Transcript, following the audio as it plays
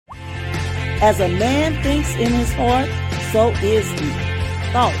As a man thinks in his heart, so is he.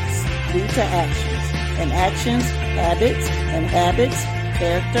 Thoughts lead to actions, and actions, habits, and habits,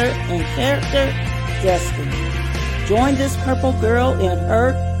 character, and character, destiny. Join this purple girl in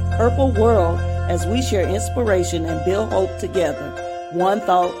her purple world as we share inspiration and build hope together, one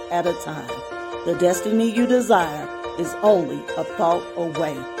thought at a time. The destiny you desire is only a thought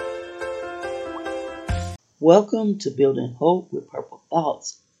away. Welcome to Building Hope with Purple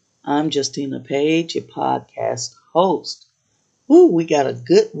Thoughts. I'm Justina Page, your podcast host. We got a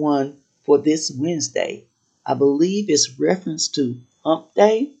good one for this Wednesday. I believe it's reference to Hump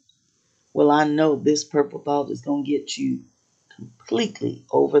Day. Well, I know this purple thought is going to get you completely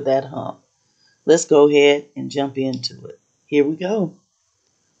over that hump. Let's go ahead and jump into it. Here we go.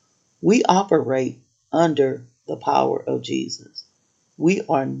 We operate under the power of Jesus. We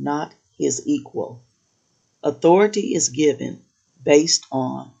are not his equal. Authority is given based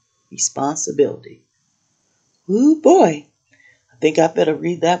on responsibility. Ooh, boy. I think I better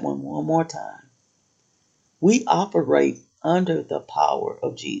read that one more time. We operate under the power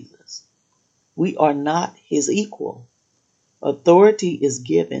of Jesus. We are not his equal. Authority is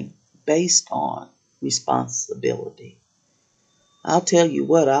given based on responsibility. I'll tell you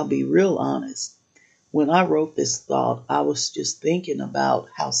what, I'll be real honest. When I wrote this thought, I was just thinking about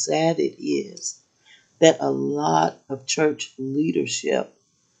how sad it is that a lot of church leadership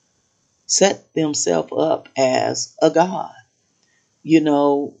set themselves up as a God. You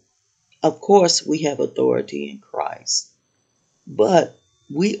know, of course we have authority in Christ, but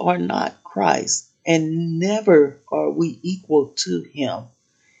we are not Christ, and never are we equal to him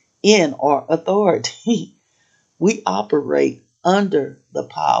in our authority. We operate under the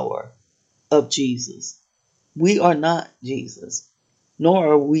power of Jesus. We are not Jesus,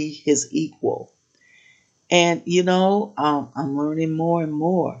 nor are we his equal. And, I'm learning more and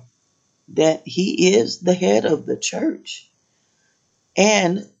more that he is the head of the church.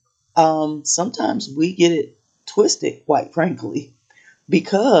 And sometimes we get it twisted, quite frankly,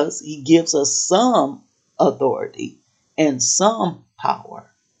 because he gives us some authority and some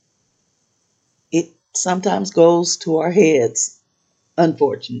power. It sometimes goes to our heads,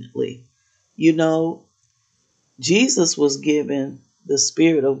 unfortunately. Jesus was given the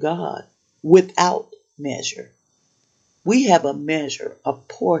Spirit of God without measure. We have a measure, a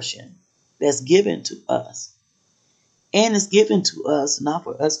portion that's given to us. And it's given to us not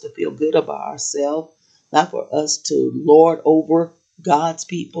for us to feel good about ourselves, not for us to lord over God's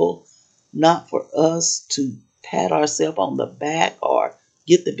people, not for us to pat ourselves on the back or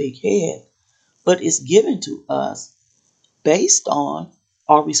get the big head, but it's given to us based on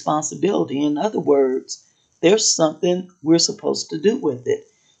our responsibility. In other words, there's something we're supposed to do with it.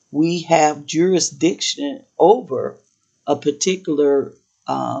 We have jurisdiction over a particular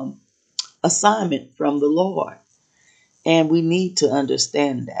assignment from the Lord. And we need to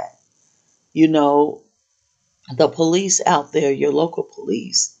understand that. The police out there, your local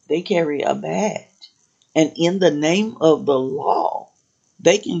police, they carry a badge. And in the name of the law,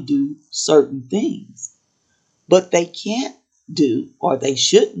 they can do certain things. But they can't do, or they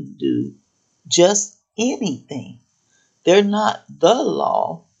shouldn't do, just anything. They're not the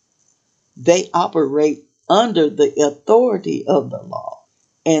law. They operate under the authority of the law.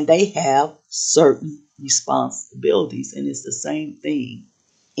 And they have certain responsibilities. And it's the same thing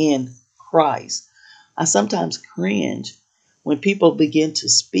in Christ. I sometimes cringe when people begin to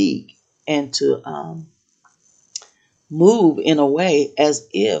speak and to move in a way as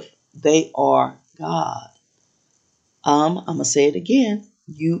if they are God. I'm going to say it again.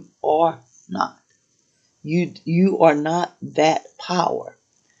 You are not. You are not that power.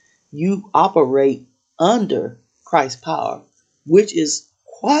 You operate under Christ's power, which is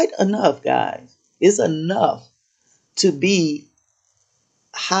quite enough, guys. It's enough to be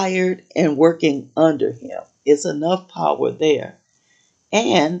hired and working under him. It's enough power there.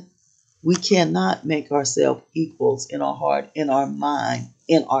 And we cannot make ourselves equals in our heart, in our mind,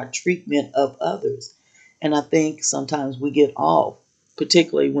 in our treatment of others. And I think sometimes we get off,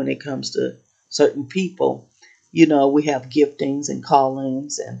 particularly when it comes to certain people. We have giftings and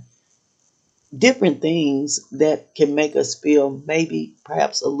callings and different things that can make us feel maybe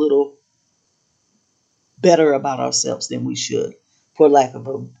perhaps a little better about ourselves than we should, for lack of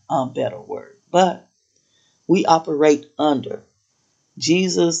a better word. But we operate under.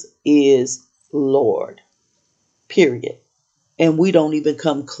 Jesus is Lord, period. And we don't even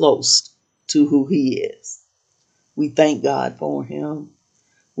come close to who he is. We thank God for him.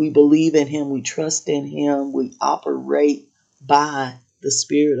 We believe in him. We trust in him. We operate by the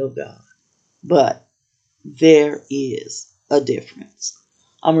Spirit of God. But there is a difference.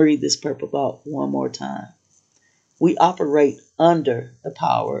 I'm going to read this purple thought one more time. We operate under the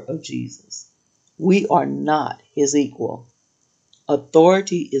power of Jesus. We are not his equal.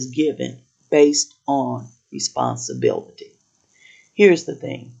 Authority is given based on responsibility. Here's the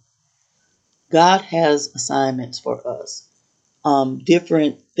thing. God has assignments for us,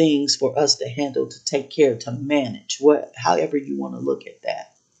 different things for us to handle, to take care of, to manage, however you want to look at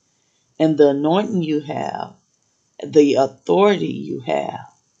that. And the anointing you have, the authority you have,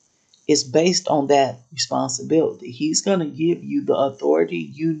 is based on that responsibility. He's going to give you the authority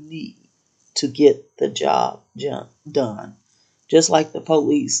you need to get the job done. Just like the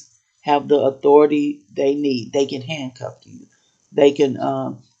police have the authority they need. They can handcuff you. They can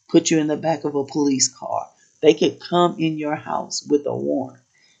put you in the back of a police car. They could come in your house with a warrant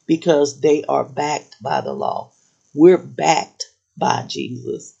because they are backed by the law. We're backed by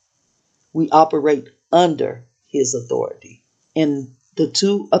Jesus. We operate under his authority. And the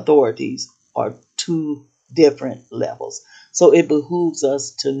two authorities are two different levels. So it behooves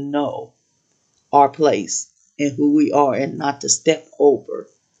us to know our place and who we are and not to step over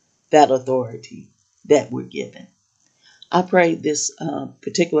that authority that we're given. I pray this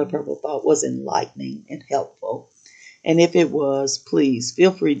particular purple thought was enlightening and helpful. And if it was, please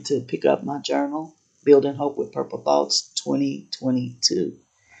feel free to pick up my journal, Building Hope with Purple Thoughts 2022.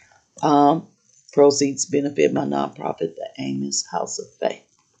 Proceeds benefit my nonprofit, the Amos House of Faith.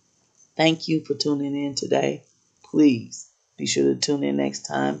 Thank you for tuning in today. Please be sure to tune in next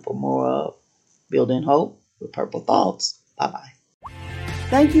time for more of Building Hope with Purple Thoughts. Bye-bye.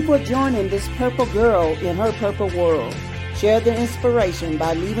 Thank you for joining this purple girl in her purple world. Share the inspiration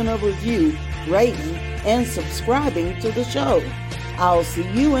by leaving a review, rating, and subscribing to the show. I'll see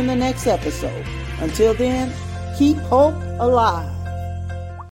you in the next episode. Until then, keep hope alive.